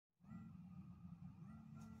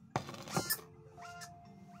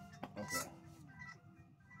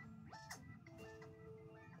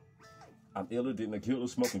I'm iller than a killer,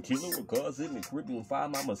 smoking killer with cars in the Caribbean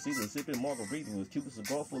 5 mama cedar, sipping margarita with Cuban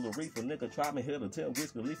cigar full of reefer. Nigga, try me here to tell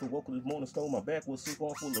whiskey leaf. Woke up this morning, stole my back with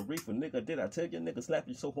cigar full of reefer. Nigga, did I tell you, nigga, slap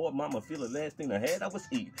you so hard, mama feel the last thing I had I was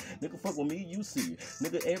eat. Nigga, fuck with me, you see it.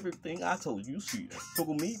 Nigga, everything I told you, see it. Fuck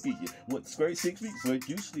with me, be it. What, straight 6 weeks, but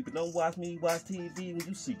you sleeping. Don't watch me, watch TV when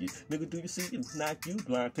you see it. Nigga, do you see it? Not you,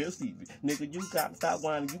 blind, tell Stevie. Nigga, you got stop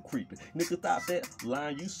whining, you creeping. Nigga, stop that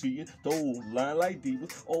line, you see it. Throw line like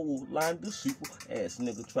divas, oh, line deceitful. Ass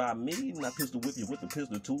nigga, try me, and I pistol whip you with the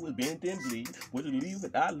pistol too. It bend then bleed. With the leave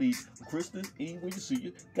it, I leave. Christmas Eve when you see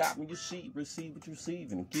it. Got me your sheet, receive what you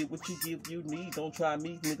receive, and get what you give you need. Don't try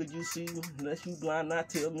me, nigga, you see. Unless you blind, not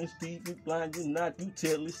telling Steve. You blind, you not, you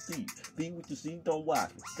telling Steve. See what you see, don't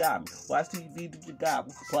watch me. Got me. Watch TV, do you got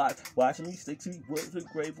me? Plot. Watching me, stick to you. What's the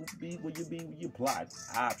grateful be where you be when you plot?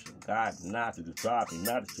 Option. God, not to the dropping,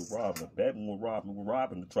 not that you robbing. Batman will rob me, we're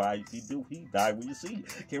robbing to try. If he do, he die when you see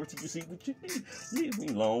it. Can't wait till you see what you need. Leave me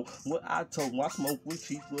alone. What I told him, I smoke with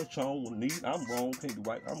Chief Lachon when need. I'm wrong, can't do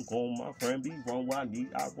right. I'm going, my friend, be wrong what I need.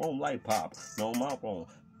 I roam like Pop. No, my wrong.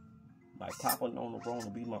 Like Papa on the wrong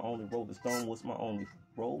to be my only Rolling Stone was my only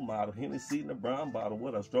role model. Hennessy in the brown bottle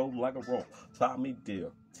with a strobe like a roll. Top me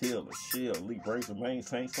deal, Tiller, Shell, Lee, Bracer, Main,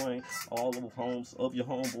 Saint Swain, all of the homes of your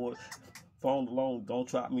homeboy. Phone alone, don't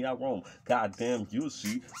try me, I roam. Goddamn, you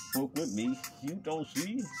see, fuck with me, you don't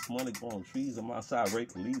see. Money growing trees on my side,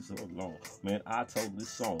 rake leaves alone. Man, I told this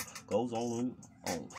song goes on and on.